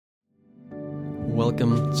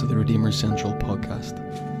Welcome to the Redeemer Central podcast.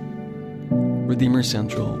 Redeemer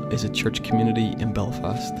Central is a church community in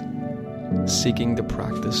Belfast, seeking to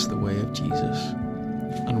practice the way of Jesus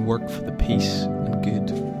and work for the peace and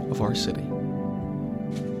good of our city.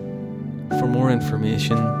 For more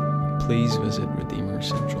information, please visit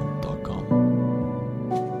redeemercentral.com.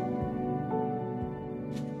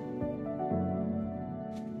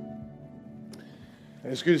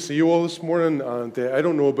 It's good to see you all this morning, and I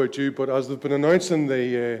don't know about you, but as they've been announcing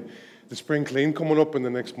the spring clean coming up in the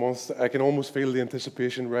next month, I can almost feel the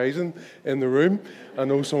anticipation rising in the room. I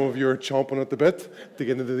know some of you are chomping at the bit to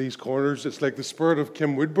get into these corners. It's like the spirit of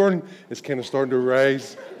Kim Woodburn is kind of starting to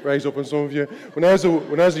rise up in some of you. When I was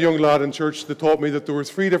a young lad in church, they taught me that there were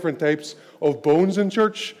 3 different types of bones in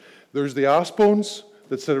church. There's the ass bones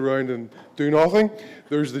that sit around and do nothing.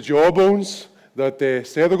 There's the jaw bones that they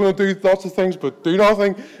say they're going to do lots of things but do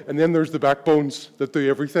nothing, and then there's the backbones that do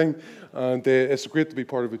everything. And it's great to be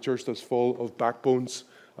part of a church that's full of backbones,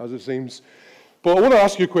 as it seems. But I want to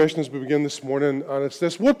ask you a question as we begin this morning, and it's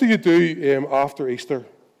this: what do you do after Easter?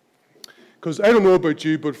 Because I don't know about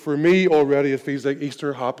you, but for me already it feels like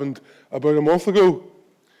Easter happened about a month ago.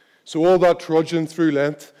 So all that trudging through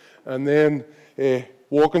Lent, and then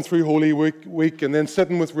walking through Holy Week, and then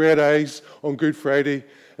sitting with red eyes on Good Friday,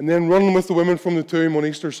 and then running with the women from the tomb on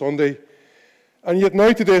Easter Sunday. And yet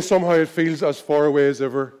now today somehow it feels as far away as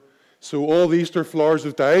ever. So all the Easter flowers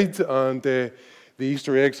have died, and the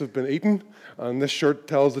Easter eggs have been eaten, and this shirt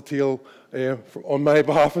tells the tale on my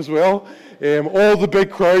behalf as well. All the big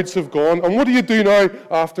crowds have gone. And what do you do now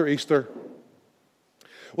after Easter?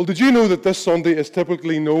 Well, did you know that this Sunday is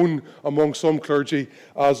typically known among some clergy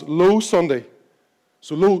as Low Sunday?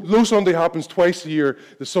 So Low Sunday happens twice a year,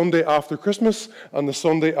 the Sunday after Christmas and the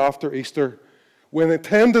Sunday after Easter, when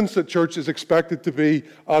attendance at church is expected to be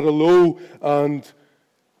at a low, and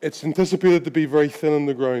it's anticipated to be very thin on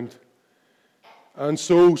the ground. And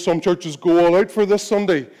so some churches go all out for this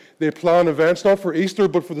Sunday. They plan events not for Easter,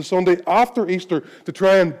 but for the Sunday after Easter, to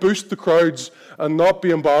try and boost the crowds and not be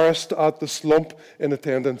embarrassed at the slump in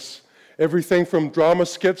attendance. Everything from drama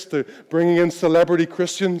skits to bringing in celebrity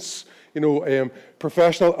Christians,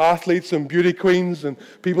 professional athletes and beauty queens and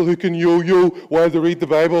people who can yo-yo while they read the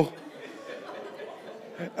Bible.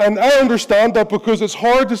 And I understand that, because it's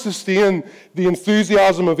hard to sustain the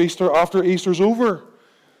enthusiasm of Easter after Easter's over.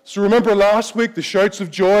 So remember last week, the shouts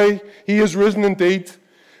of joy, He is risen indeed,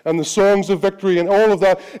 and the songs of victory and all of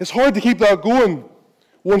that. It's hard to keep that going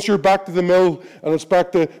once you're back to the mill and it's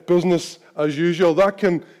back to business as usual. That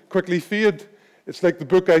can quickly fade. It's like the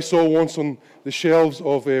book I saw once on the shelves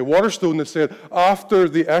of Waterstone that said, after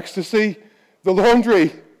the ecstasy, the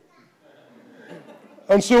laundry.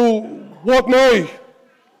 And so, what now?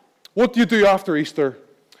 What do you do after Easter?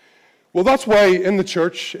 Well, that's why in the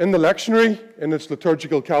church, in the lectionary, in its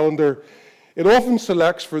liturgical calendar, it often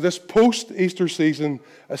selects for this post-Easter season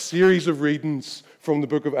a series of readings from the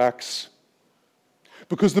book of Acts.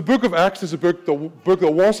 Because the book of Acts is a book that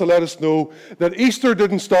wants to let us know that Easter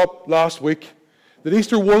didn't stop last week, that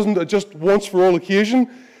Easter wasn't a just once-for-all occasion,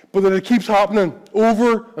 but that it keeps happening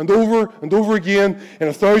over and over and over again in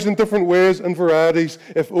 1,000 different ways and varieties,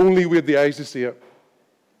 if only we had the eyes to see it.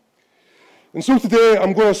 And so today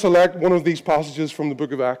I'm going to select one of these passages from the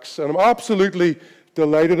book of Acts, and I'm absolutely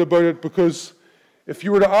delighted about it, because if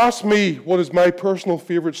you were to ask me what is my personal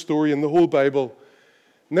favorite story in the whole Bible,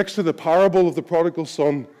 next to the parable of the prodigal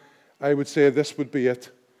son, I would say this would be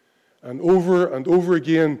it. And over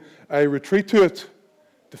again, I retreat to it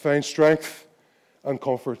to find strength and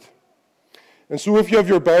comfort. And so if you have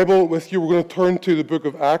your Bible with you, we're going to turn to the book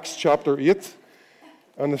of Acts, chapter 8.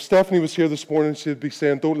 And if Stephanie was here this morning, she'd be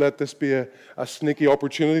saying, don't let this be a sneaky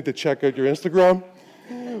opportunity to check out your Instagram.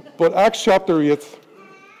 But Acts chapter 8.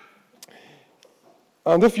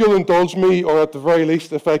 And if you'll indulge me, or at the very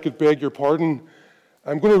least, if I could beg your pardon,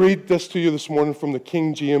 I'm going to read this to you this morning from the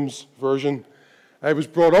King James Version. I was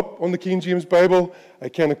brought up on the King James Bible. I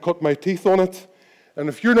kind of cut my teeth on it. And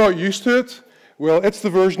if you're not used to it, well, it's the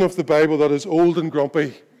version of the Bible that is old and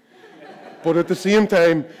grumpy, but at the same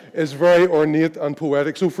time is very ornate and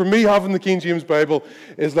poetic. So for me, having the King James Bible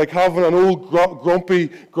is like having an old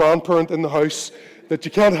grumpy grandparent in the house that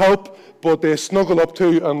you can't help but they snuggle up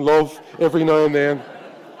to and love every now and then.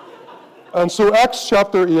 And so Acts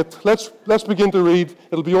chapter 8, let's begin to read.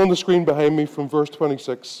 It'll be on the screen behind me from verse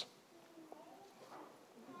 26.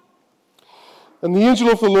 And the angel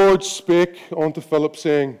of the Lord spake unto Philip,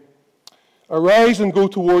 saying, Arise and go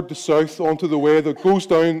toward the south unto the way that goes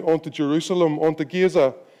down unto Jerusalem, unto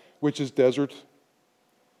Gaza, which is desert.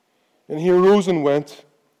 And he arose and went.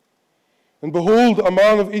 And behold, a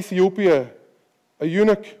man of Ethiopia, a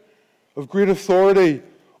eunuch, of great authority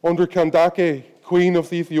under Kandake, queen of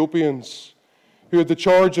the Ethiopians, who had the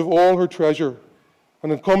charge of all her treasure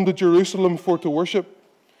and had come to Jerusalem for to worship,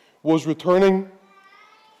 was returning,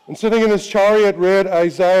 and sitting in his chariot read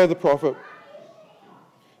Isaiah the prophet.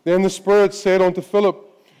 Then the Spirit said unto Philip,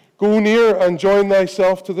 Go near and join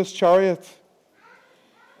thyself to this chariot.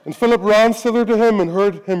 And Philip ran thither to him and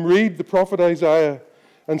heard him read the prophet Isaiah,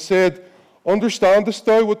 and said, Understandest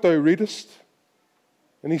thou what thou readest?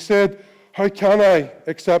 And he said, How can I,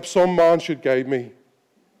 except some man should guide me?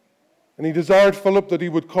 And he desired Philip that he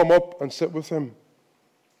would come up and sit with him.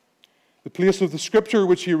 The place of the scripture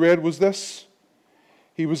which he read was this: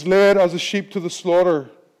 He was led as a sheep to the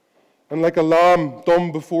slaughter, and like a lamb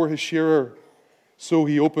dumb before his shearer, so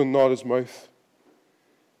he opened not his mouth.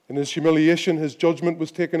 In his humiliation his judgment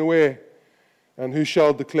was taken away, and who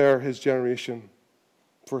shall declare his generation?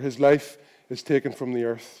 For his life is taken from the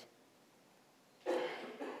earth.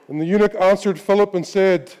 And the eunuch answered Philip and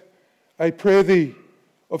said, I pray thee,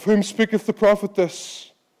 of whom speaketh the prophet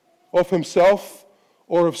this? Of himself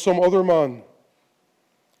or of some other man?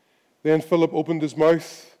 Then Philip opened his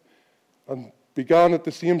mouth and began at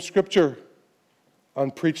the same scripture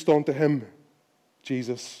and preached unto him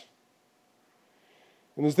Jesus.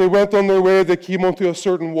 And as they went on their way, they came unto a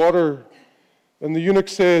certain water, and the eunuch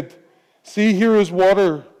said, See, here is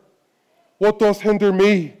water. What doth hinder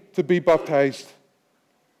me to be baptized?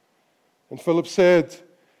 And Philip said,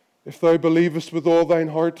 If thou believest with all thine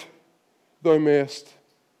heart, thou mayest.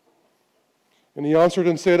 And he answered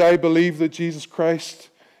and said, I believe that Jesus Christ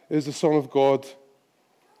is the Son of God.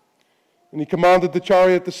 And he commanded the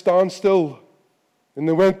chariot to stand still. And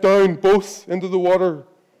they went down both into the water,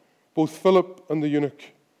 both Philip and the eunuch,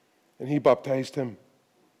 and he baptized him.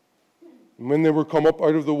 And when they were come up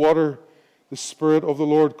out of the water, the Spirit of the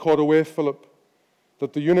Lord caught away Philip,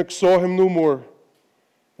 that the eunuch saw him no more,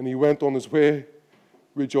 and he went on his way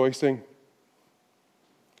rejoicing.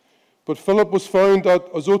 But Philip was found at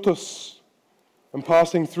Azotus, and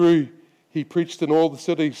passing through, he preached in all the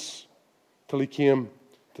cities till he came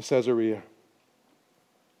to Caesarea.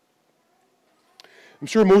 I'm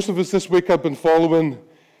sure most of us this week have been following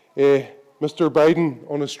Mr. Biden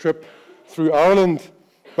on his trip through Ireland,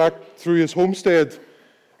 back through his homestead.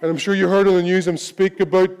 And I'm sure you heard on the news him speak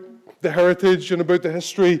about the heritage and about the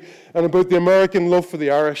history and about the American love for the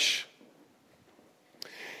Irish.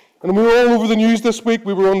 And we were all over the news this week.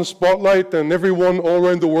 We were on the spotlight, and everyone all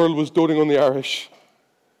around the world was doting on the Irish.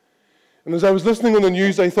 And as I was listening on the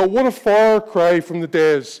news, I thought, what a far cry from the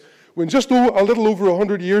days when just a little over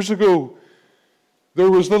 100 years ago, there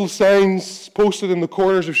was little signs posted in the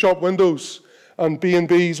corners of shop windows and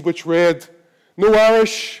B&Bs which read, No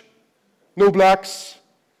Irish, no blacks,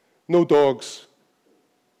 no dogs.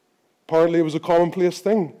 Apparently it was a commonplace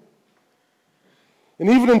thing. And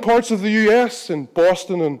even in parts of the US, in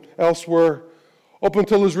Boston and elsewhere, up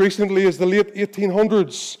until as recently as the late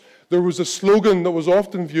 1800s, there was a slogan that was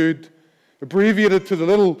often viewed, abbreviated to the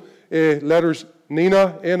little letters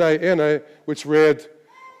NINA, N-I-N-A, which read,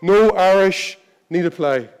 No Irish need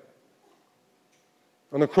apply.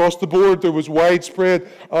 And across the board, there was widespread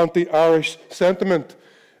anti-Irish sentiment.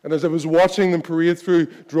 And as I was watching them parade through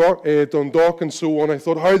Dundalk and so on, I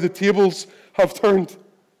thought how the tables have turned.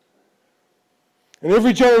 And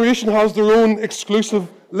every generation has their own exclusive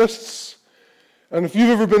lists. And if you've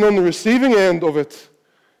ever been on the receiving end of it,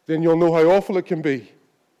 then you'll know how awful it can be.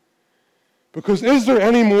 Because is there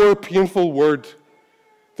any more painful word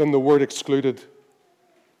than the word excluded?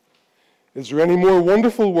 Is there any more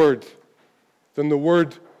wonderful word than the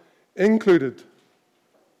word included?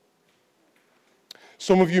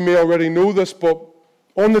 Some of you may already know this, but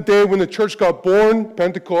on the day when the church got born,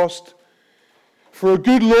 Pentecost, for a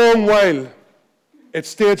good long while, it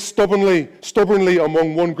stayed stubbornly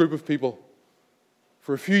among one group of people.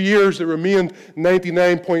 For a few years, it remained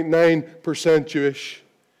 99.9% Jewish.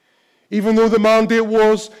 Even though the mandate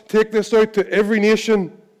was, take this out to every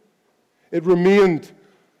nation, it remained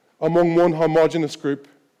among one homogeneous group.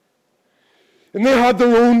 And they had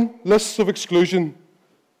their own lists of exclusion.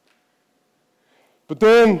 But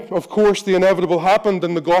then, of course, the inevitable happened,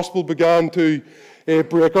 and the gospel began to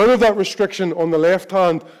break out of that restriction on the left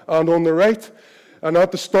hand and on the right. And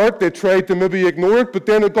at the start, they tried to maybe ignore it, but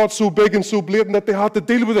then it got so big and so blatant that they had to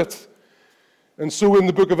deal with it. And so in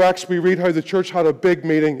the book of Acts, we read how the church had a big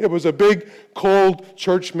meeting. It was a big, called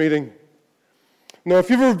church meeting. Now,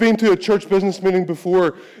 if you've ever been to a church business meeting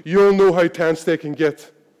before, you'll know how tense they can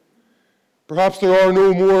get. Perhaps there are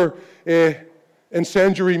no more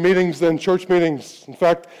incendiary meetings than church meetings. In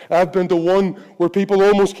fact, I've been to one where people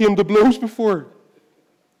almost came to blows before.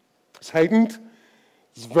 It's heightened.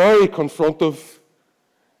 It's very confrontive.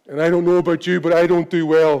 And I don't know about you, but I don't do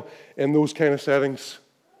well in those kind of settings.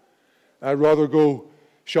 I'd rather go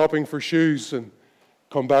shopping for shoes and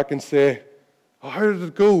come back and say, "Oh, how did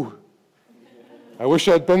it go? I wish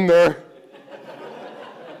I'd been there."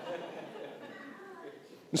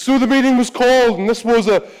 And so the meeting was called, and this was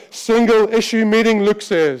a single-issue meeting, Luke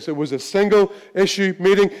says. It was a single-issue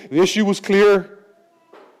meeting. The issue was clear.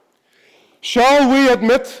 Shall we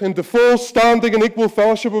admit into full standing and equal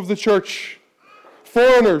fellowship of the church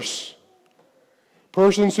foreigners,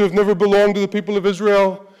 persons who have never belonged to the people of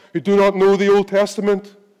Israel, who do not know the Old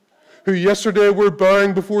Testament, who yesterday were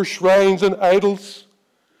bowing before shrines and idols,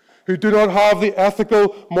 who do not have the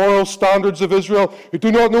ethical, moral standards of Israel, who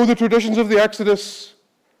do not know the traditions of the Exodus?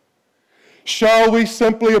 Shall we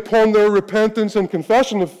simply, upon their repentance and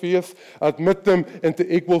confession of faith, admit them into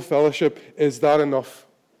equal fellowship? Is that enough?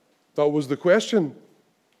 That was the question.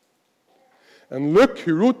 And Luke,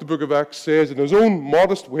 who wrote the book of Acts, says in his own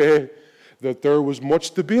modest way that there was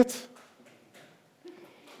much debate.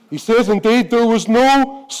 He says, indeed, there was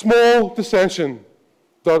no small dissension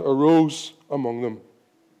that arose among them.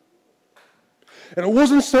 And it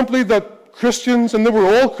wasn't simply that Christians, and they were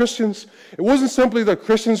all Christians, it wasn't simply that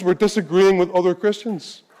Christians were disagreeing with other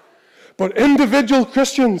Christians, but individual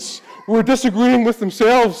Christians were disagreeing with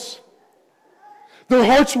themselves. Their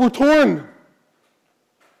hearts were torn.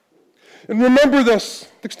 And remember this,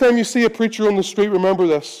 next time you see a preacher on the street, remember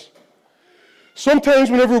this. Sometimes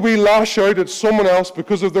whenever we lash out at someone else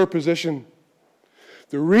because of their position,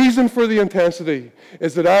 the reason for the intensity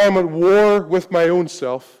is that I am at war with my own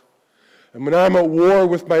self. And when I'm at war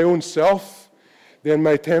with my own self, then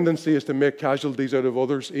my tendency is to make casualties out of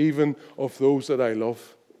others, even of those that I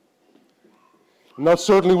love. And that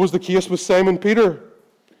certainly was the case with Simon Peter.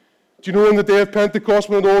 Do you know on the day of Pentecost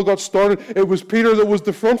when it all got started, it was Peter that was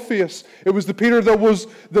the front face. It was the Peter that was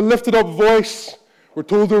the lifted up voice. We're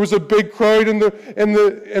told there was a big crowd in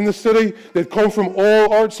the city. They'd come from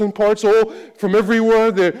all arts and parts, all from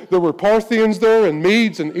everywhere. There were Parthians there, and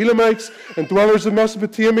Medes, and Elamites, and dwellers of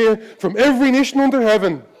Mesopotamia, from every nation under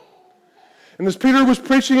heaven. And as Peter was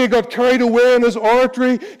preaching, he got carried away in his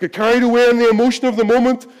oratory, got carried away in the emotion of the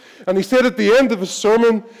moment. And he said at the end of his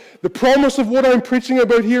sermon, the promise of what I'm preaching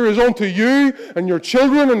about here is unto you and your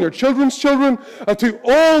children and your children's children, and to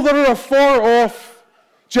all that are afar off,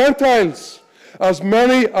 Gentiles, as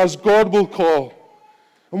many as God will call.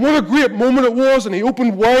 And what a great moment it was, and he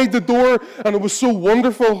opened wide the door, and it was so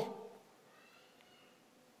wonderful.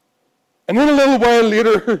 And then a little while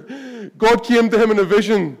later, God came to him in a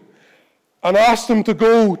vision and asked him to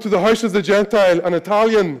go to the house of the Gentile, an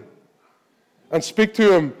Italian, and speak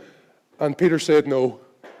to him. And Peter said no.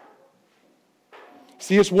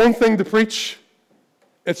 See, it's one thing to preach,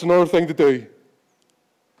 it's another thing to do.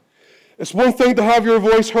 It's one thing to have your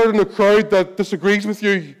voice heard in a crowd that disagrees with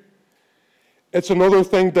you. It's another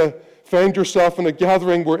thing to find yourself in a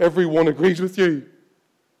gathering where everyone agrees with you.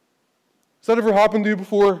 Has that ever happened to you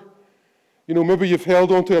before? You know, maybe you've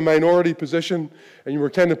held on to a minority position and you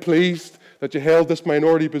were kind of pleased that you held this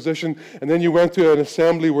minority position, and then you went to an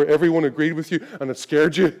assembly where everyone agreed with you and it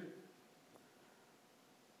scared you.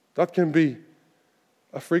 That can be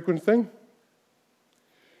a frequent thing.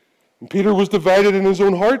 And Peter was divided in his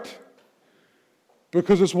own heart.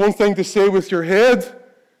 Because it's one thing to say with your head,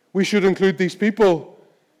 we should include these people.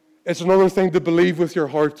 It's another thing to believe with your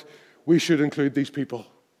heart, we should include these people.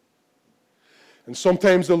 And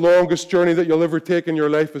sometimes the longest journey that you'll ever take in your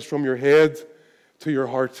life is from your head to your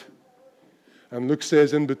heart. And Luke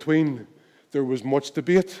says in between, there was much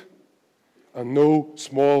debate and no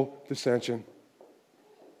small dissension.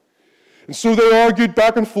 And so they argued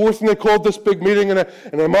back and forth, and they called this big meeting, and I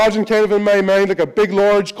imagine kind of in my mind like a big,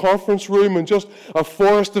 large conference room and just a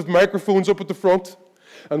forest of microphones up at the front.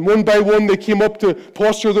 And one by one they came up to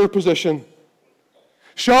posture their position.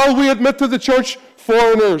 Shall we admit to the church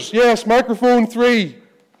foreigners? Yes, microphone 3.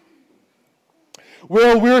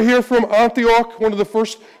 Well, we're here from Antioch, one of the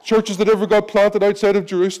first churches that ever got planted outside of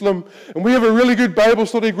Jerusalem. And we have a really good Bible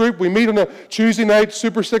study group. We meet on a Tuesday night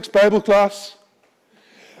Super 6 Bible class.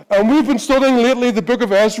 And we've been studying lately the book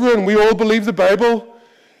of Ezra, and we all believe the Bible.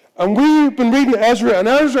 And we've been reading Ezra, and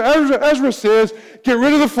Ezra says, get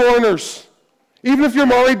rid of the foreigners. Even if you're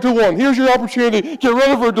married to one, here's your opportunity. Get rid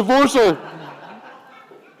of her, divorce her.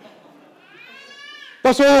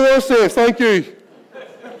 That's all I want to say. Thank you.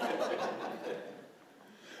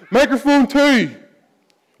 Microphone 2.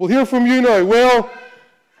 We'll hear from you now. Well,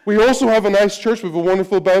 we also have a nice church. We have a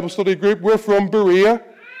wonderful Bible study group. We're from Berea.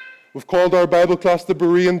 We've called our Bible class the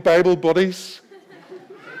Berean Bible Buddies.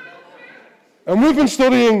 And we've been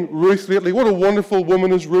studying Ruth lately. What a wonderful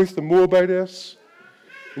woman is Ruth, the Moabitess.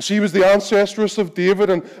 And she was the ancestress of David,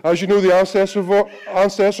 and as you know, the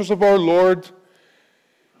ancestress of our Lord.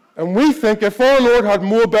 And we think if our Lord had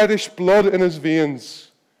Moabitish blood in his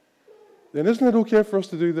veins, then isn't it okay for us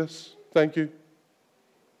to do this? Thank you.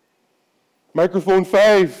 Microphone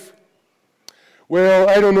 5. Well,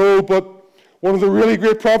 I don't know, but one of the really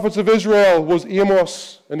great prophets of Israel was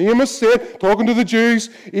Amos. And Amos said, talking to the Jews,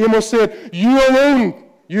 Amos said, you alone,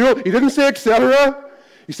 he didn't say etc.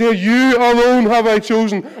 He said, you alone have I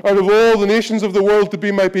chosen out of all the nations of the world to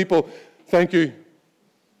be my people. Thank you.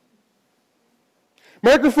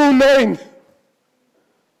 Microphone 9.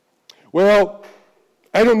 Well,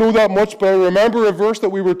 I don't know that much, but I remember a verse that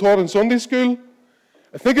we were taught in Sunday school.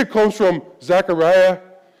 I think it comes from Zechariah.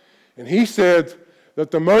 And he said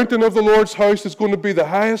that the mountain of the Lord's house is going to be the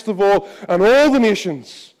highest of all, and all the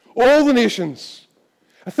nations,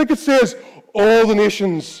 I think it says, all the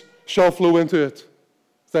nations shall flow into it.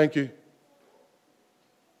 Thank you.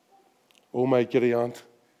 Oh, my giddy aunt.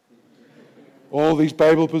 All these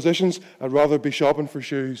Bible positions, I'd rather be shopping for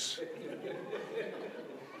shoes.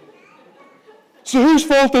 So whose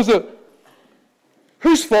fault is it?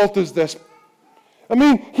 Whose fault is this? I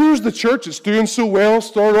mean, here's the church. It's doing so well.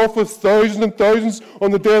 Started off with thousands and thousands on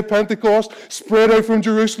the day of Pentecost, spread out from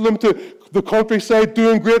Jerusalem to the countryside,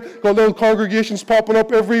 doing great. Got little congregations popping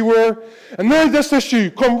up everywhere. And now this issue,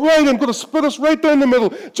 come right and going to split us right down the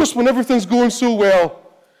middle, just when everything's going so well.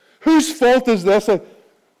 Whose fault is this?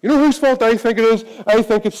 You know whose fault I think it is? I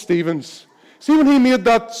think it's Stephen's. See, when he made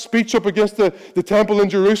that speech up against the temple in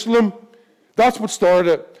Jerusalem, that's what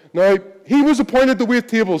started it. Now, he was appointed to wait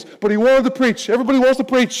tables, but he wanted to preach. Everybody wants to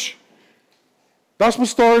preach. That's what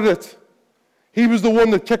started it. He was the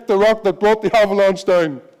one that kicked the rock that brought the avalanche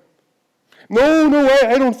down. No,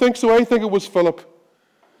 I don't think so. I think it was Philip.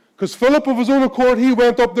 Because Philip, of his own accord, he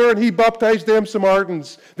went up there and he baptized them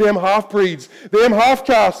Samaritans, them half-breeds, them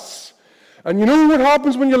half-castes. And you know what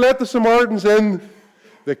happens when you let the Samaritans in?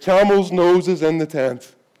 The camel's nose is in the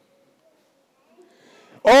tent.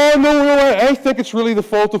 Oh, no, I think it's really the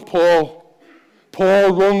fault of Paul.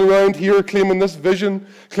 Paul running around here claiming this vision,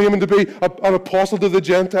 claiming to be an apostle to the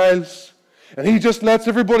Gentiles. And he just lets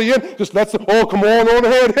everybody in. Just lets them, oh, come on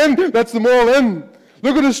ahead in. Lets them all in.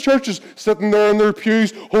 Look at his churches sitting there in their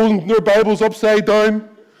pews, holding their Bibles upside down.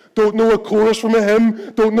 Don't know a chorus from a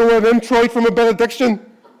hymn. Don't know an introit from a benediction.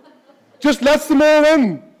 Just lets them all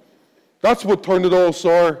in. That's what turned it all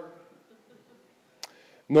sour.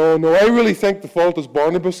 No, I really think the fault is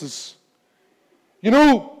Barnabas's. You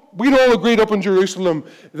know, we'd all agreed up in Jerusalem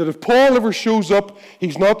that if Paul ever shows up,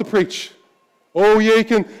 he's not to preach. Oh, yeah, he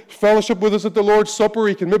can fellowship with us at the Lord's Supper,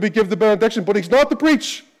 he can maybe give the benediction, but he's not to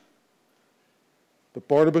preach. But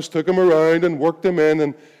Barnabas took him around and worked him in,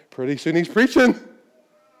 and pretty soon he's preaching.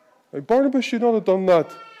 Now, Barnabas should not have done that.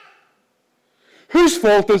 Whose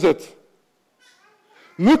fault is it?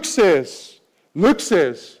 Luke says,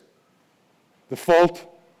 the fault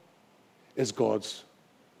is God's.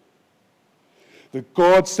 That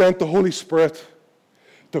God sent the Holy Spirit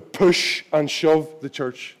to push and shove the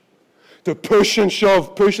church. To push and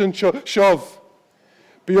shove,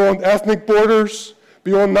 beyond ethnic borders,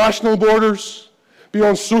 beyond national borders,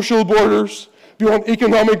 beyond social borders, beyond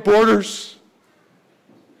economic borders.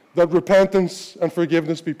 That repentance and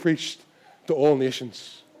forgiveness be preached to all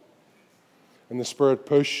nations. And the Spirit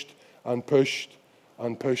pushed and pushed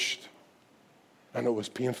and pushed. And it was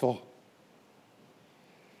painful.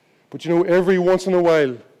 But you know, every once in a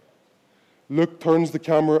while, Luke turns the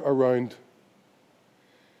camera around.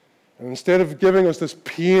 And instead of giving us this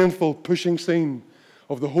painful pushing scene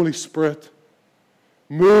of the Holy Spirit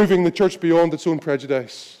moving the church beyond its own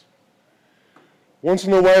prejudice, once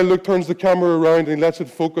in a while, Luke turns the camera around and he lets it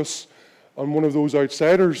focus on one of those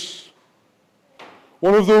outsiders.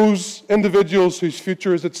 One of those individuals whose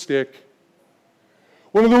future is at stake.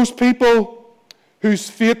 One of those people whose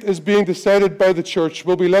fate is being decided by the church.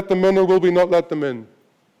 Will we let them in or will we not let them in?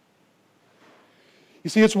 You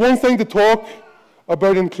see, it's one thing to talk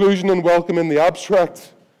about inclusion and welcome in the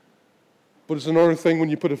abstract, but it's another thing when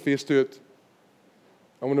you put a face to it.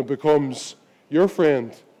 And when it becomes your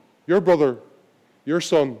friend, your brother, your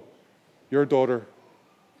son, your daughter.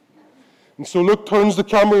 And so Luke turns the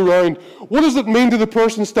camera around. What does it mean to the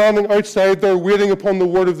person standing outside there waiting upon the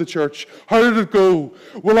word of the church? How did it go?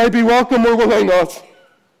 Will I be welcome or will I not?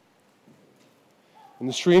 And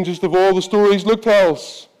the strangest of all the stories Luke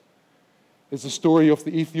tells is the story of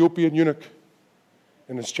the Ethiopian eunuch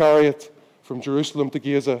in his chariot from Jerusalem to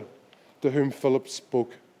Gaza, to whom Philip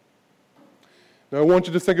spoke. Now I want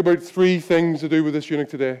you to think about three things to do with this eunuch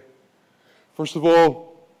today. First of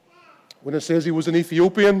all, when it says he was an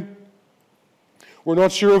Ethiopian, We're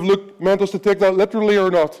not sure if Luke meant us to take that literally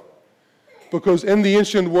or not. Because in the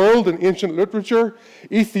ancient world, in ancient literature,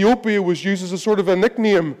 Ethiopia was used as a sort of a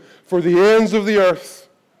nickname for the ends of the earth.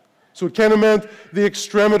 So it kind of meant the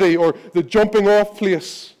extremity or the jumping off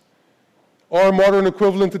place. Our modern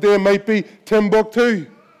equivalent today might be Timbuktu.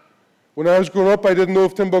 When I was growing up, I didn't know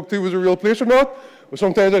if Timbuktu was a real place or not. But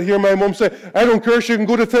sometimes I'd hear my mum say, I don't care, she can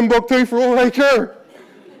go to Timbuktu for all I care.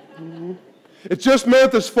 It just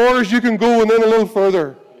meant as far as you can go and then a little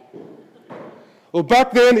further. Well,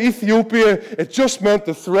 back then, Ethiopia, it just meant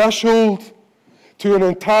the threshold to an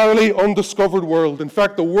entirely undiscovered world. In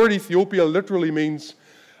fact, the word Ethiopia literally means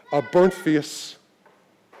a burnt face,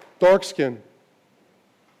 dark skin.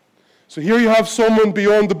 So here you have someone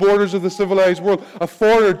beyond the borders of the civilized world, a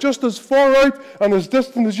foreigner, just as far out and as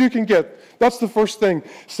distant as you can get. That's the first thing.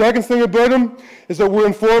 Second thing about him is that we're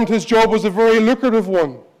informed his job was a very lucrative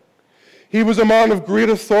one. He was a man of great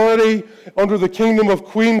authority under the kingdom of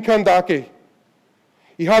Queen Kandake.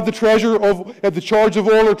 He had the charge of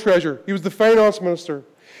all her treasure. He was the finance minister.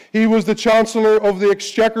 He was the chancellor of the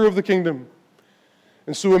exchequer of the kingdom.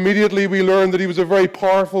 And so immediately we learn that he was a very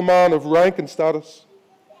powerful man of rank and status.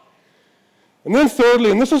 And then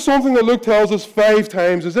thirdly, and this is something that Luke tells us 5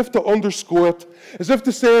 times, as if to underscore it, as if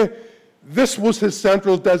to say this was his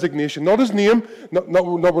central designation. Not his name,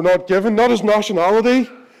 we're not given, not his nationality,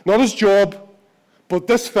 not his job, but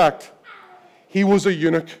this fact, he was a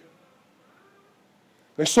eunuch.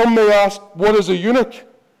 Now some may ask, what is a eunuch?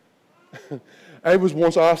 I was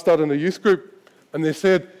once asked that in a youth group, and they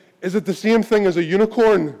said, is it the same thing as a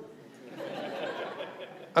unicorn?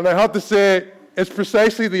 And I had to say, it's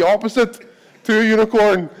precisely the opposite to a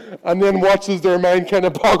unicorn, and then watch as their mind kind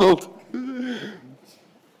of boggled.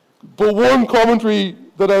 But one commentary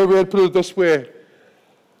that I read put it this way: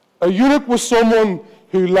 a eunuch was someone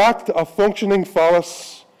who lacked a functioning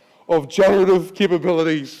phallus of generative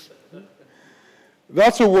capabilities.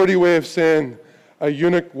 That's a wordy way of saying a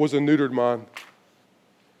eunuch was a neutered man.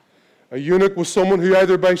 A eunuch was someone who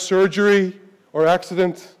either by surgery or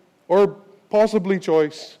accident or possibly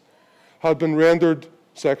choice had been rendered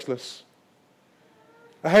sexless.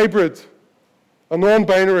 A hybrid, a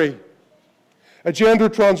non-binary, a gender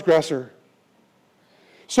transgressor,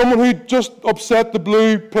 someone who just upset the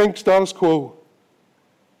blue-pink status quo.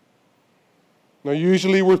 Now,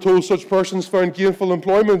 usually we're told such persons found gainful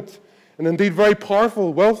employment, and indeed very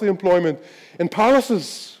powerful, wealthy employment, in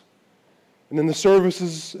palaces and in the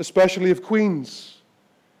services, especially of queens.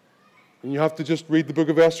 And you have to just read the book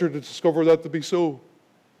of Esther to discover that to be so.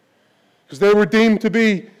 Because they were deemed to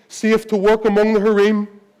be safe to work among the harem.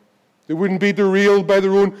 They wouldn't be derailed by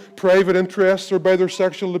their own private interests or by their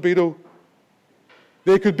sexual libido.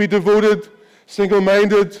 They could be devoted,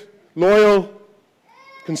 single-minded, loyal,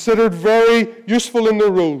 considered very useful in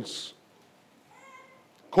their roles.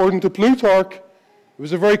 According to Plutarch, it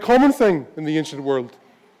was a very common thing in the ancient world.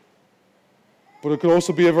 But it could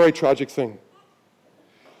also be a very tragic thing.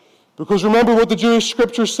 Because remember what the Jewish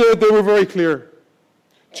scriptures said, they were very clear.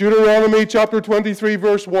 Deuteronomy chapter 23,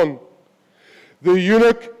 verse 1. The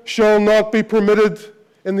eunuch shall not be permitted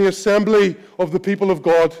in the assembly of the people of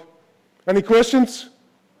God. Any questions?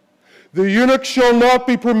 The eunuch shall not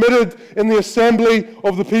be permitted in the assembly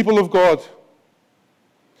of the people of God.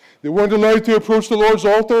 They weren't allowed to approach the Lord's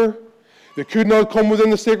altar. They could not come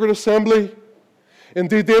within the sacred assembly.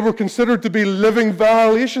 Indeed, they were considered to be living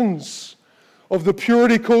violations of the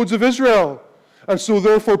purity codes of Israel. And so,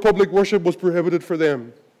 therefore, public worship was prohibited for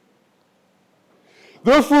them.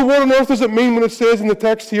 Therefore, what on earth does it mean when it says in the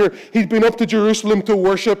text here, he'd been up to Jerusalem to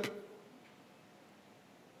worship?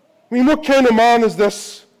 I mean, what kind of man is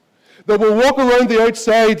this that will walk around the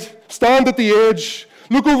outside, stand at the edge,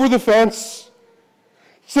 look over the fence,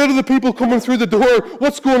 say to the people coming through the door,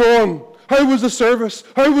 what's going on? How was the service?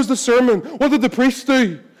 How was the sermon? What did the priests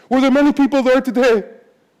do? Were there many people there today?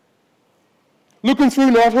 Looking through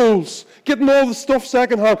knotholes, getting all the stuff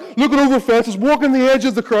secondhand, looking over fences, walking the edge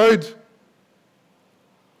of the crowd.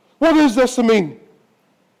 What does this mean?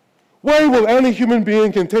 Why will any human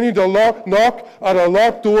being continue to knock at a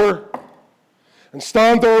locked door and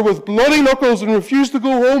stand there with bloody knuckles and refuse to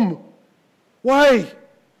go home? Why?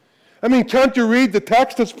 I mean, can't you read the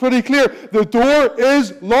text? It's pretty clear. The door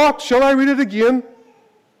is locked. Shall I read it again?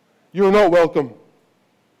 You're not welcome.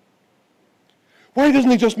 Why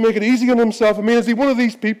doesn't he just make it easy on himself? I mean, is he one of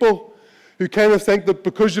these people who kind of think that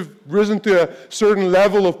because you've risen to a certain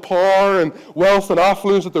level of power and wealth and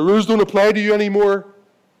affluence that the rules don't apply to you anymore?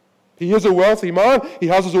 He is a wealthy man. He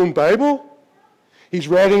has his own Bible. He's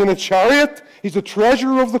riding in a chariot. He's the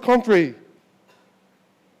treasurer of the country.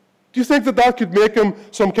 Do you think that that could make him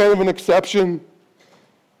some kind of an exception?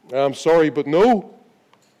 I'm sorry, but no.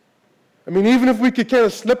 I mean, even if we could kind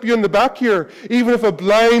of slip you in the back here, even if a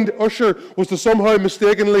blind usher was to somehow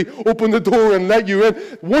mistakenly open the door and let you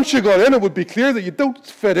in, once you got in, it would be clear that you don't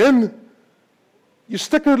fit in. You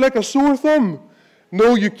stick out like a sore thumb.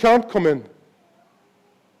 No, you can't come in.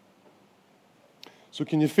 So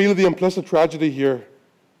can you feel the implicit tragedy here?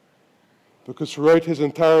 Because throughout his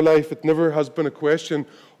entire life, it never has been a question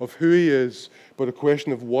of who he is, but a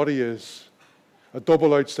question of what he is. A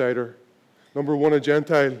double outsider. Number one, a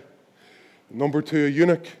Gentile. Number two, a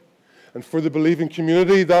eunuch. And for the believing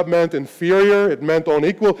community, that meant inferior, it meant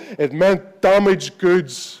unequal, it meant damaged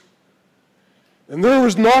goods. And there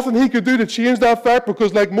was nothing he could do to change that fact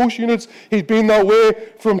because, like most eunuchs, he'd been that way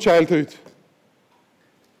from childhood.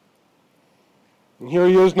 And here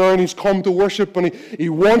he is now, and he's come to worship, and he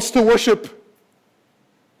wants to worship.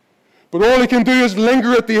 But all he can do is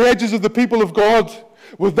linger at the edges of the people of God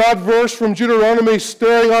with that verse from Deuteronomy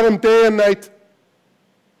staring at him day and night.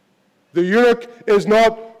 The eunuch is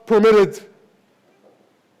not permitted.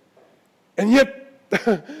 And yet,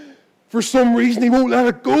 for some reason, he won't let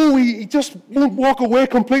it go. He just won't walk away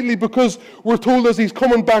completely because we're told as he's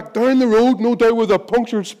coming back down the road, no doubt with a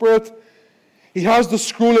punctured spirit, he has the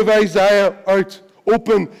scroll of Isaiah out,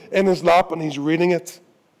 open in his lap, and he's reading it.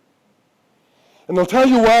 And I'll tell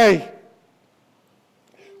you why.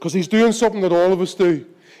 Because he's doing something that all of us do.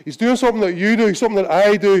 He's doing something that you do, something that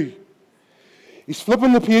I do. He's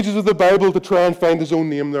flipping the pages of the Bible to try and find his own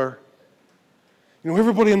name there. You know,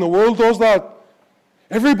 everybody in the world does that.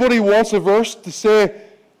 Everybody wants a verse to say,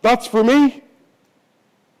 that's for me.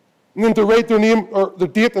 And then to write their name or the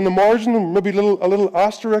date in the margin and maybe a little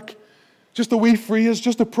asterisk. Just a wee phrase,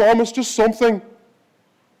 just a promise, just something.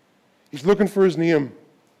 He's looking for his name.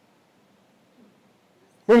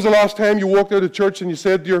 When was the last time you walked out of church and you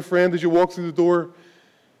said to your friend as you walked through the door,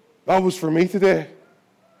 that was for me today?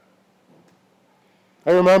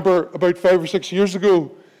 I remember about 5 or 6 years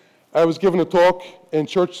ago, I was giving a talk in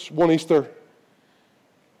church one Easter.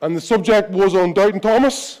 And the subject was on Doubting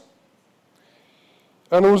Thomas.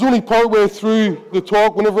 And I was only partway through the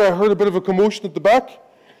talk whenever I heard a bit of a commotion at the back.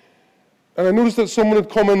 And I noticed that someone had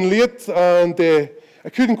come in late, and I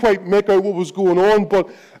couldn't quite make out what was going on, but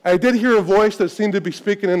I did hear a voice that seemed to be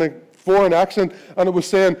speaking in a foreign accent, and it was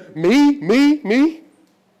saying, me.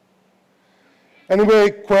 Anyway,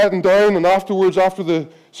 quieting down, and afterwards, after the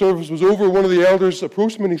service was over, one of the elders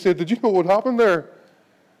approached me and he said, did you know what happened there?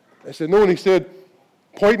 I said, no, and he said,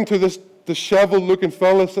 pointing to this disheveled-looking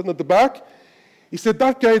fella sitting at the back, he said,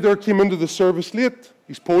 that guy there came into the service late.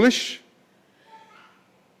 He's Polish.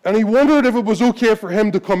 And he wondered if it was okay for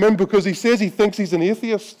him to come in because he says he thinks he's an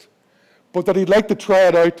atheist, but that he'd like to try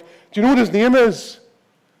it out. Do you know what his name is?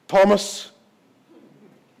 Thomas.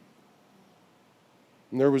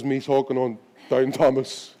 And there was me talking on Doubting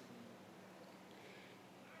Thomas.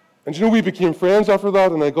 And you know, we became friends after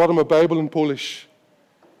that, and I got him a Bible in Polish.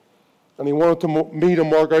 And he wanted me to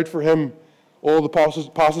mark out for him all the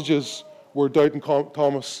passages where Doubting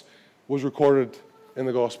Thomas was recorded in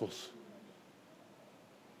the Gospels.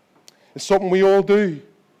 It's something we all do.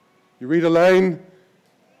 You read a line,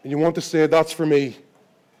 and you want to say, that's for me.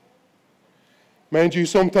 Mind you,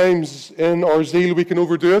 sometimes in our zeal we can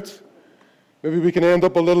overdo it. Maybe we can end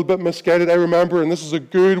up a little bit misguided. I remember, and this is a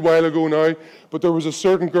good while ago now, but there was a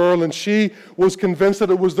certain girl, and she was convinced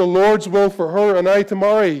that it was the Lord's will for her and I to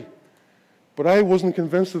marry. But I wasn't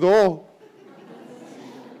convinced at all.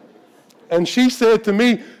 And she said to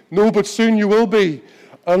me, no, but soon you will be.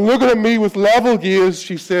 And looking at me with level gaze,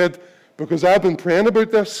 she said, because I've been praying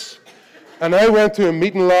about this. And I went to a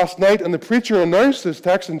meeting last night, and the preacher announced this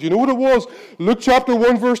text, and do you know what it was? Luke chapter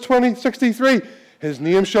 1, verse 63. His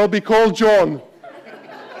name shall be called John.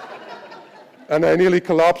 And I nearly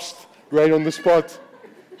collapsed right on the spot.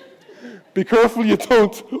 Be careful you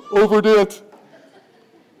don't overdo it.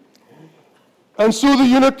 And so the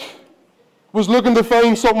eunuch was looking to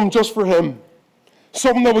find something just for him.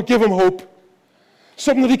 Something that would give him hope.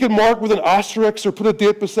 Something that he could mark with an asterisk or put a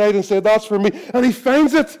date beside and say, that's for me. And he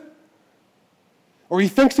finds it. Or he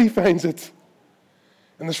thinks he finds it.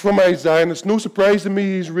 And it's from Isaiah, and it's no surprise to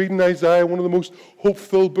me he's reading Isaiah, one of the most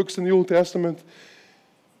hope-filled books in the Old Testament,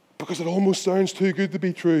 because it almost sounds too good to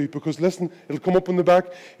be true. Because listen, it'll come up in the back.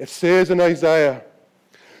 It says in Isaiah,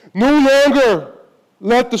 no longer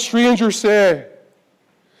let the stranger say,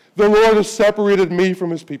 the Lord has separated me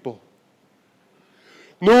from his people.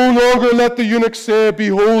 No longer let the eunuch say,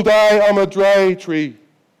 behold, I am a dry tree.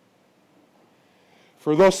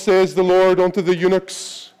 For thus says the Lord unto the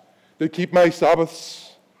eunuchs that keep my Sabbaths,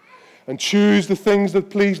 and choose the things that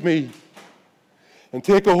please me, and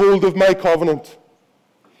take a hold of my covenant,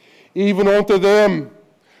 even unto them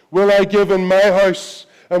will I give in my house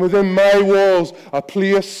and within my walls a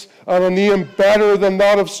place and a name better than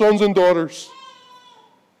that of sons and daughters.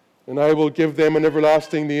 And I will give them an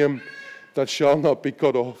everlasting name that shall not be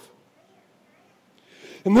cut off.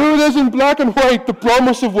 And there it is in black and white, the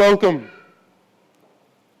promise of welcome.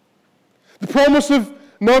 The promise of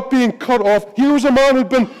not being cut off. Here was a man who'd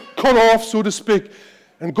been cut off, so to speak.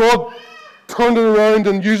 And God turned it around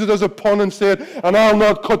and used it as a pun and said, and I'll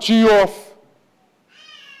not cut you off.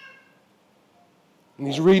 And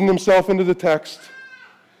he's reading himself into the text.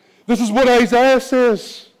 This is what Isaiah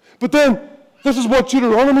says. But then, this is what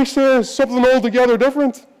Deuteronomy says, something altogether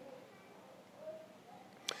different.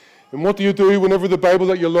 And what do you do whenever the Bible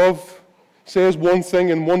that you love says one thing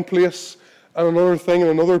in one place and another thing in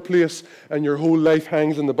another place, and your whole life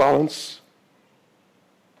hangs in the balance?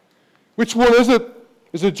 Which one is it?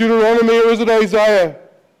 Is it Deuteronomy or is it Isaiah?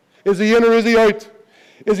 Is he in or is he out?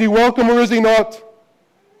 Is he welcome or is he not?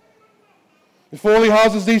 If all he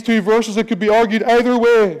has is these two verses, it could be argued either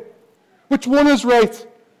way. Which one is right?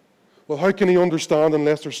 Well, how can he understand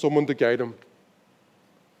unless there's someone to guide him?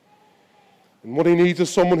 And what he needs is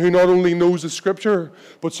someone who not only knows the Scripture,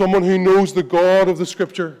 but someone who knows the God of the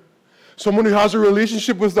Scripture. Someone who has a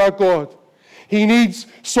relationship with that God. He needs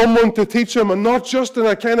someone to teach him, and not just in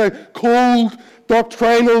a kind of cold,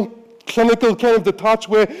 doctrinal, clinical, kind of detached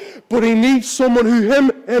way, but he needs someone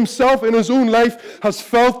who himself in his own life has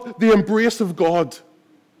felt the embrace of God.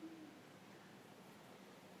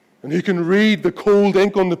 And who can read the cold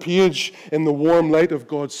ink on the page in the warm light of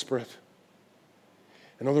God's Spirit.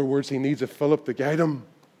 In other words, he needs a Philip to guide him.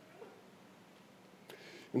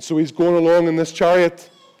 And so he's going along in this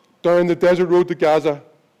chariot down the desert road to Gaza.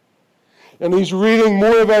 And he's reading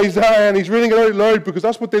more of Isaiah, and he's reading it out loud, because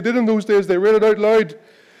that's what they did in those days. They read it out loud.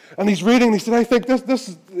 And he's reading, and he said, I think this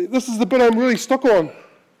is the bit I'm really stuck on.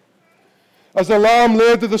 As a lamb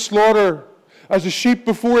led to the slaughter, as a sheep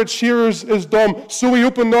before its shearers is dumb, so he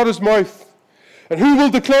opened not his mouth. And who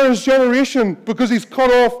will declare his generation, because he's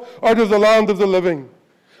cut off out of the land of the living?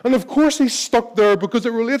 And of course he's stuck there because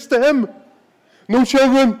it relates to him. No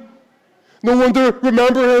children, no one to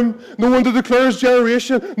remember him, no one to declare his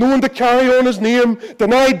generation, no one to carry on his name,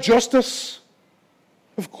 denied justice.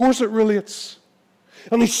 Of course it relates.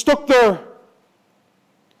 And he's stuck there.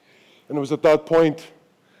 And it was at that point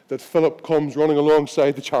that Philip comes running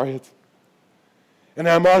alongside the chariot. And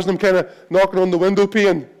I imagine him kind of knocking on the window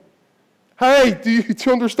pane. Hey, do you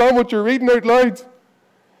understand what you're reading out loud?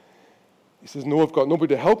 He says, no, I've got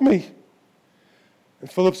nobody to help me.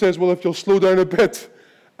 And Philip says, well, if you'll slow down a bit,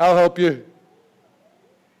 I'll help you.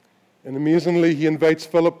 And amazingly, he invites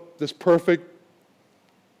Philip, this perfect,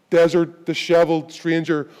 desert, disheveled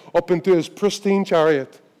stranger, up into his pristine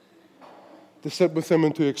chariot to sit with him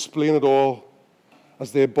and to explain it all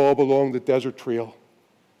as they bob along the desert trail.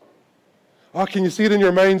 Oh, can you see it in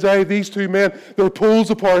your mind's eye? These two men, they're poles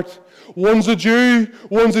apart. One's a Jew,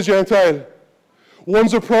 one's a Gentile.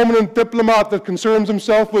 One's a prominent diplomat that concerns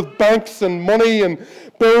himself with banks and money and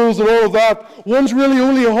bills and all of that. One's really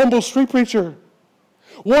only a humble street preacher.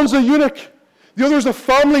 One's a eunuch. The other's a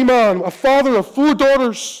family man, a father of 4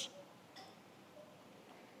 daughters.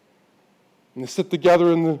 And they sit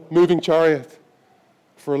together in the moving chariot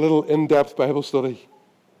for a little in-depth Bible study.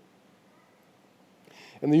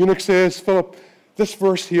 And the eunuch says, Philip, this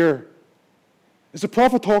verse here, is the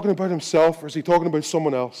prophet talking about himself or is he talking about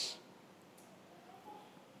someone else?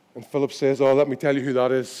 And Philip says, oh, let me tell you who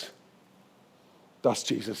that is. That's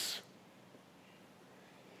Jesus.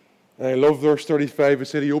 And I love verse 35. It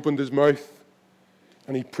said he opened his mouth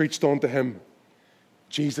and he preached unto him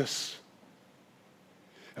Jesus.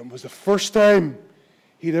 And it was the first time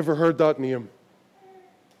he'd ever heard that name.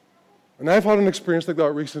 And I've had an experience like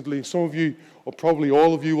that recently. Some of you, or probably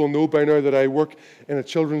all of you, will know by now that I work in a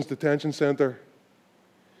children's detention center.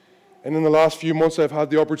 And in the last few months, I've had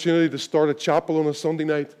the opportunity to start a chapel on a Sunday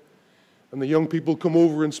night. And the young people come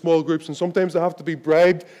over in small groups, and sometimes they have to be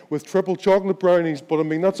bribed with triple chocolate brownies. But I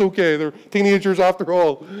mean, that's okay. They're teenagers after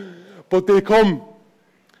all. But they come.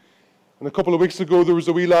 And a couple of weeks ago, there was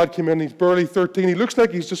a wee lad came in. He's barely 13. He looks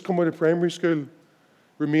like he's just come out of primary school.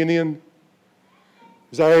 Romanian.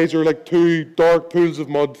 His eyes are like 2 dark pools of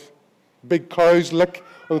mud. Big cow's lick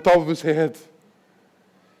on the top of his head.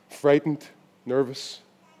 Frightened, nervous.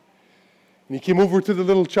 And he came over to the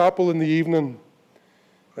little chapel in the evening,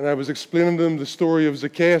 and I was explaining to him the story of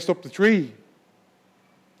Zacchaeus up the tree.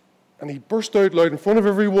 And he burst out loud in front of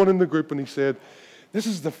everyone in the group, and he said, this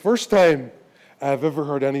is the first time I've ever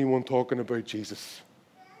heard anyone talking about Jesus.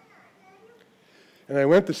 And I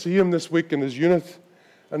went to see him this week in his unit,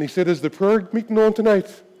 and he said, is the prayer meeting on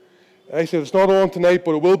tonight? I said, it's not on tonight,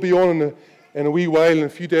 but it will be on in a wee while, in a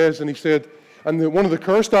few days, and he said, and one of the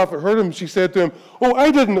care staff that heard him, she said to him, "Oh,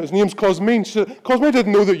 I didn't," his name's Cosmine, she said, "Cosmine, I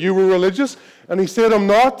didn't know that you were religious." And he said, "I'm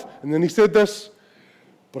not." And then he said this,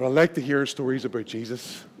 "But I like to hear stories about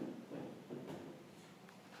Jesus."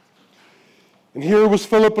 And here was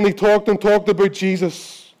Philip, and he talked about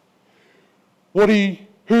Jesus, who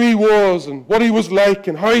he was, and what he was like,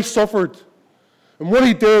 and how he suffered, and what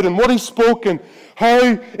he did, and what he spoke, and how,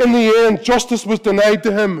 in the end, justice was denied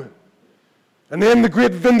to him. And then the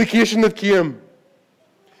great vindication that came.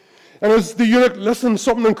 And as the eunuch listened,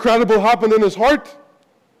 something incredible happened in his heart.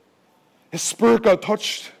 His spirit got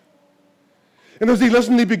touched. And as he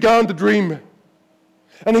listened, he began to dream.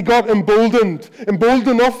 And he got emboldened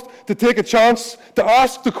enough to take a chance to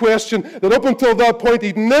ask the question that up until that point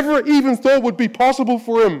he'd never even thought would be possible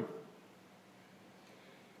for him.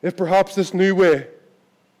 If perhaps this new way,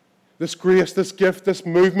 this grace, this gift, this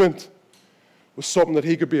movement was something that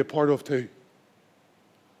he could be a part of too.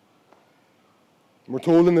 And we're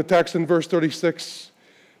told in the text in verse 36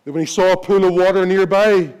 that when he saw a pool of water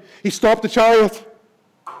nearby, he stopped the chariot.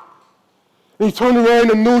 And he turned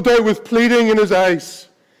around, and no doubt with pleading in his eyes,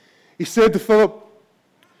 he said to Philip,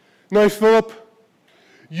 "Now, Philip,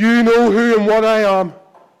 you know who and what I am.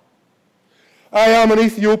 I am an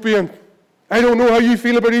Ethiopian. I don't know how you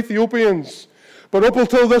feel about Ethiopians, but up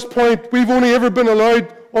until this point, we've only ever been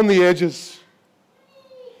allowed on the edges.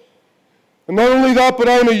 And not only that, but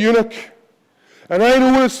I'm a eunuch. And I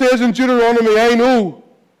know what it says in Deuteronomy. I know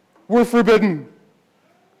we're forbidden.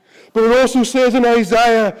 But it also says in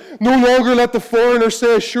Isaiah, no longer let the foreigner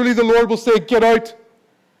say, surely the Lord will say, get out.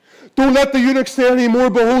 Don't let the eunuch say anymore,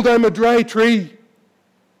 behold, I'm a dry tree.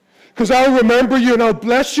 Because I'll remember you and I'll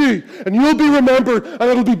bless you. And you'll be remembered. And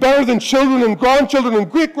it'll be better than children and grandchildren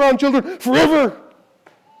and great-grandchildren forever.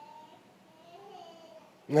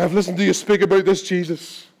 And I've listened to you speak about this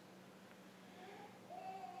Jesus.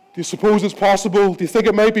 Do you suppose it's possible? Do you think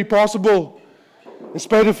it might be possible, in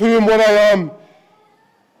spite of who and what I am,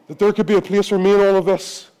 that there could be a place for me in all of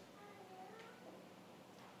this?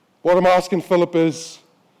 What I'm asking Philip is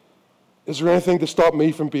there anything to stop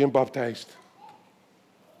me from being baptized?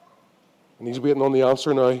 And he's waiting on the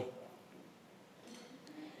answer now.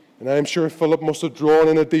 And I'm sure Philip must have drawn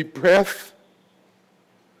in a deep breath,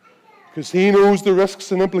 because he knows the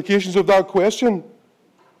risks and implications of that question.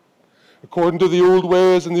 According to the old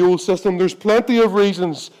ways and the old system, there's plenty of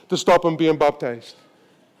reasons to stop him being baptized.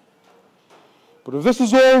 But if this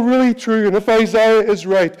is all really true, and if Isaiah is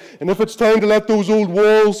right, and if it's time to let those old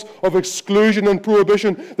walls of exclusion and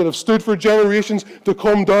prohibition that have stood for generations to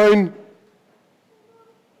come down,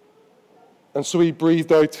 and so he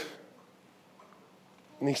breathed out,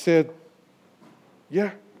 and he said,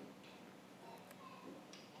 yeah,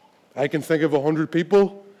 I can think of 100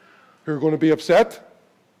 people who are going to be upset.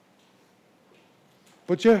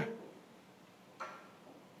 But yeah,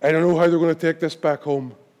 I don't know how they're going to take this back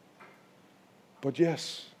home. But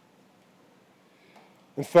yes.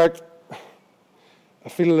 In fact, I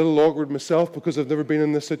feel a little awkward myself because I've never been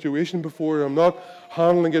in this situation before. I'm not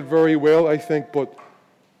handling it very well, I think, but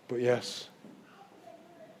yes.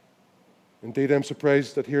 Indeed, I'm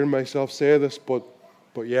surprised at hearing myself say this, but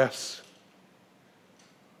yes.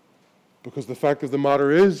 Because the fact of the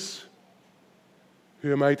matter is,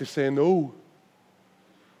 who am I to say no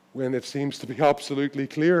when it seems to be absolutely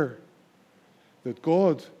clear that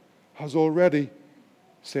God has already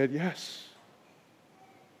said yes?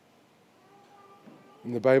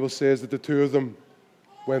 And the Bible says that the two of them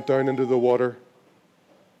went down into the water,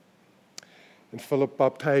 and Philip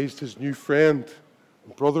baptized his new friend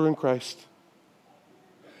and brother in Christ.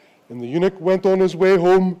 And the eunuch went on his way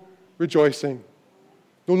home rejoicing,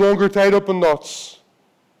 no longer tied up in knots.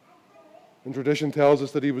 And tradition tells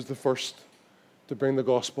us that he was the first to bring the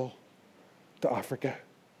gospel to Africa.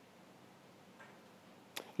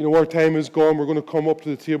 You know, our time is gone. We're going to come up to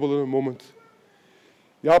the table in a moment.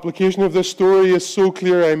 The application of this story is so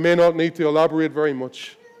clear, I may not need to elaborate very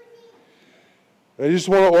much. I just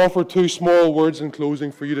want to offer two small words in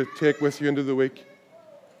closing for you to take with you into the week.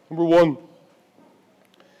 Number one,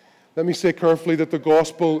 let me say carefully that the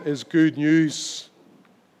gospel is good news.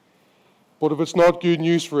 But if it's not good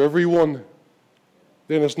news for everyone,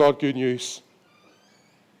 then it's not good news.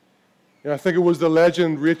 And I think it was the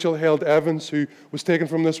legend Rachel Held Evans, who was taken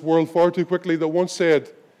from this world far too quickly, that once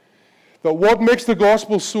said that what makes the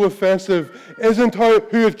gospel so offensive isn't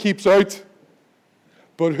who it keeps out,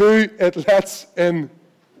 but who it lets in.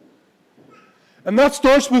 And that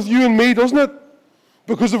starts with you and me, doesn't it?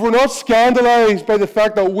 Because if we're not scandalized by the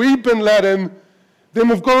fact that we've been let in, then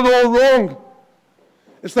we've got it all wrong.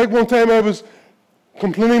 It's like one time I was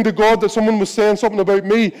complaining to God that someone was saying something about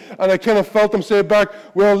me, and I kind of felt them say back,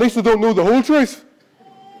 well, at least I don't know the whole truth.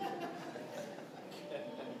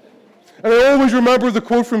 And I always remember the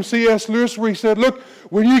quote from C.S. Lewis where he said, look,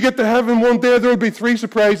 when you get to heaven one day, there will be 3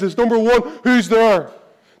 surprises. Number 1, who's there?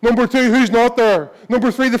 Number 2, who's not there?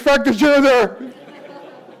 Number 3, the fact that you're there.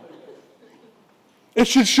 It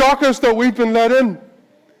should shock us that we've been let in.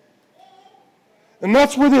 And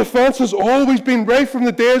that's where the offense has always been, right from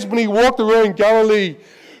the days when he walked around Galilee.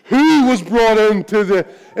 Who was brought into the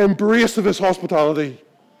embrace of his hospitality?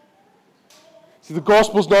 See, the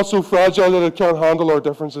gospel's not so fragile that it can't handle our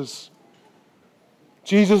differences.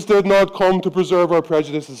 Jesus did not come to preserve our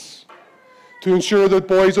prejudices, to ensure that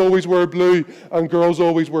boys always wear blue and girls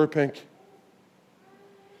always wear pink.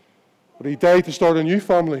 But he died to start a new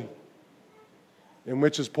family, in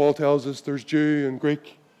which, as Paul tells us, there's Jew and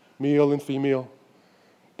Greek, male and female,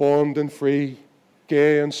 bond and free,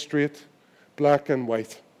 gay and straight, black and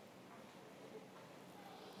white.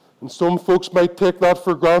 And some folks might take that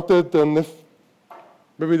for granted, and if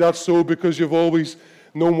maybe that's so because you've always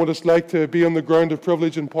known what it's like to be on the ground of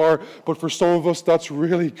privilege and power, but for some of us that's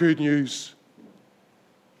really good news.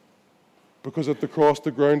 Because at the cross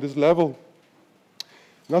the ground is level.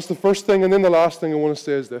 And that's the first thing, and then the last thing I want to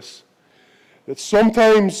say is this. That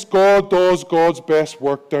sometimes God does God's best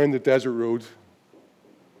work down the desert road.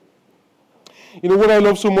 You know, what I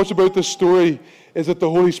love so much about this story is that the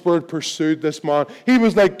Holy Spirit pursued this man. He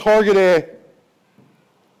was like target A.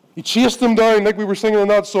 He chased him down like we were singing in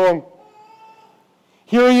that song.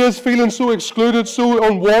 Here he is feeling so excluded, so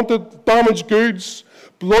unwanted, damaged goods,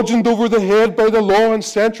 bludgeoned over the head by the law and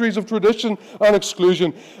centuries of tradition and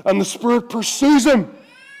exclusion. And the Spirit pursues him,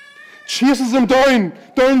 chases him down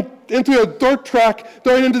into a dirt track,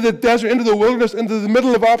 down into the desert, into the wilderness, into the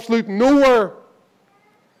middle of absolute nowhere.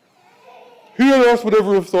 Who on earth would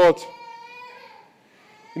ever have thought?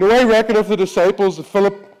 You know, I reckon if the disciples of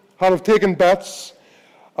Philip had have taken bets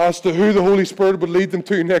as to who the Holy Spirit would lead them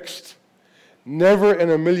to next, never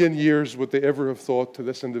in a million years would they ever have thought to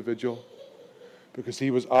this individual, because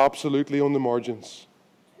he was absolutely on the margins.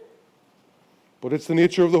 But it's the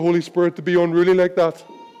nature of the Holy Spirit to be unruly like that,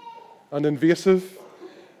 and invasive,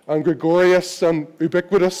 and gregarious, and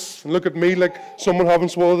ubiquitous. And look at me like someone having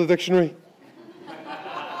swallowed the dictionary.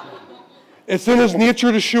 It's in his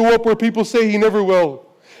nature to show up where people say he never will,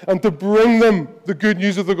 and to bring them the good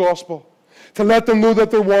news of the gospel, to let them know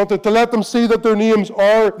that they're wanted, to let them see that their names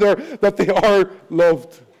are there, that they are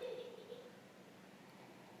loved.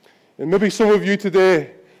 And maybe some of you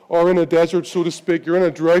today are in a desert, so to speak. You're in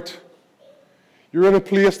a drought. You're in a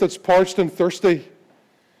place that's parched and thirsty.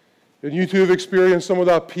 And you too have experienced some of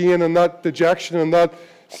that pain and that dejection and that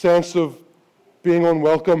sense of being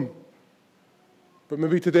unwelcome. But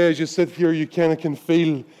maybe today as you sit here, you kind of can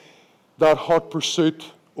feel that hot pursuit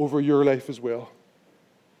over your life as well.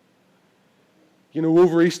 You know,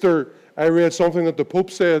 over Easter, I read something that the Pope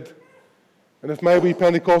said. And if my wee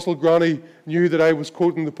Pentecostal granny knew that I was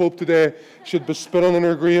quoting the Pope today, she'd be spinning in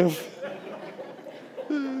her grave.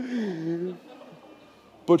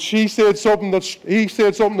 But he said something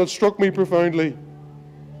that struck me profoundly.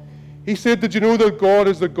 He said, did you know that God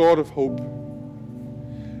is the God of hope?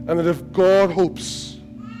 And that if God hopes,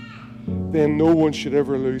 then no one should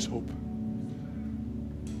ever lose hope.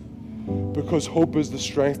 Because hope is the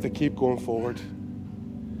strength to keep going forward.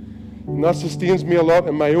 And that sustains me a lot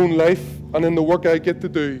in my own life and in the work I get to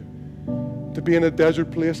do, to be in a desert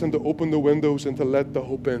place and to open the windows and to let the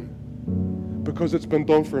hope in. Because it's been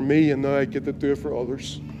done for me and now I get to do it for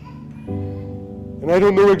others. And I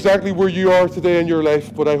don't know exactly where you are today in your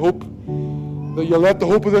life, but I hope that you'll let the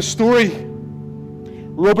hope of this story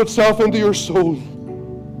rub itself into your soul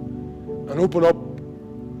and open up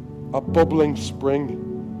a bubbling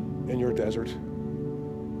spring in your desert.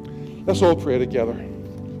 Let's all pray together.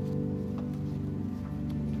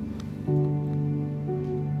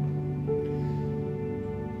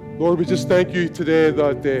 Lord, we just thank you today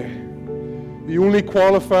that the only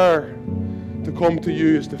qualifier to come to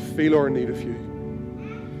you is to feel our need of you.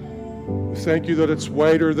 We thank you that it's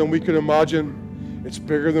wider than we could imagine. It's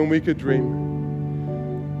bigger than we could dream.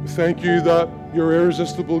 We thank you that your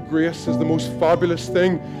irresistible grace is the most fabulous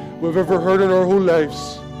thing we've ever heard in our whole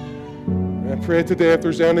lives. And I pray today if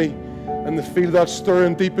there's any and they feel that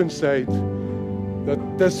stirring deep inside,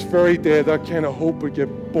 that this very day that kind of hope would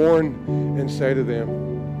get born inside of them.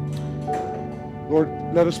 Lord,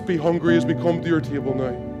 let us be hungry as we come to your table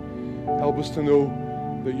now. Help us to know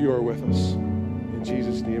that you are with us. In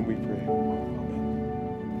Jesus' name we pray.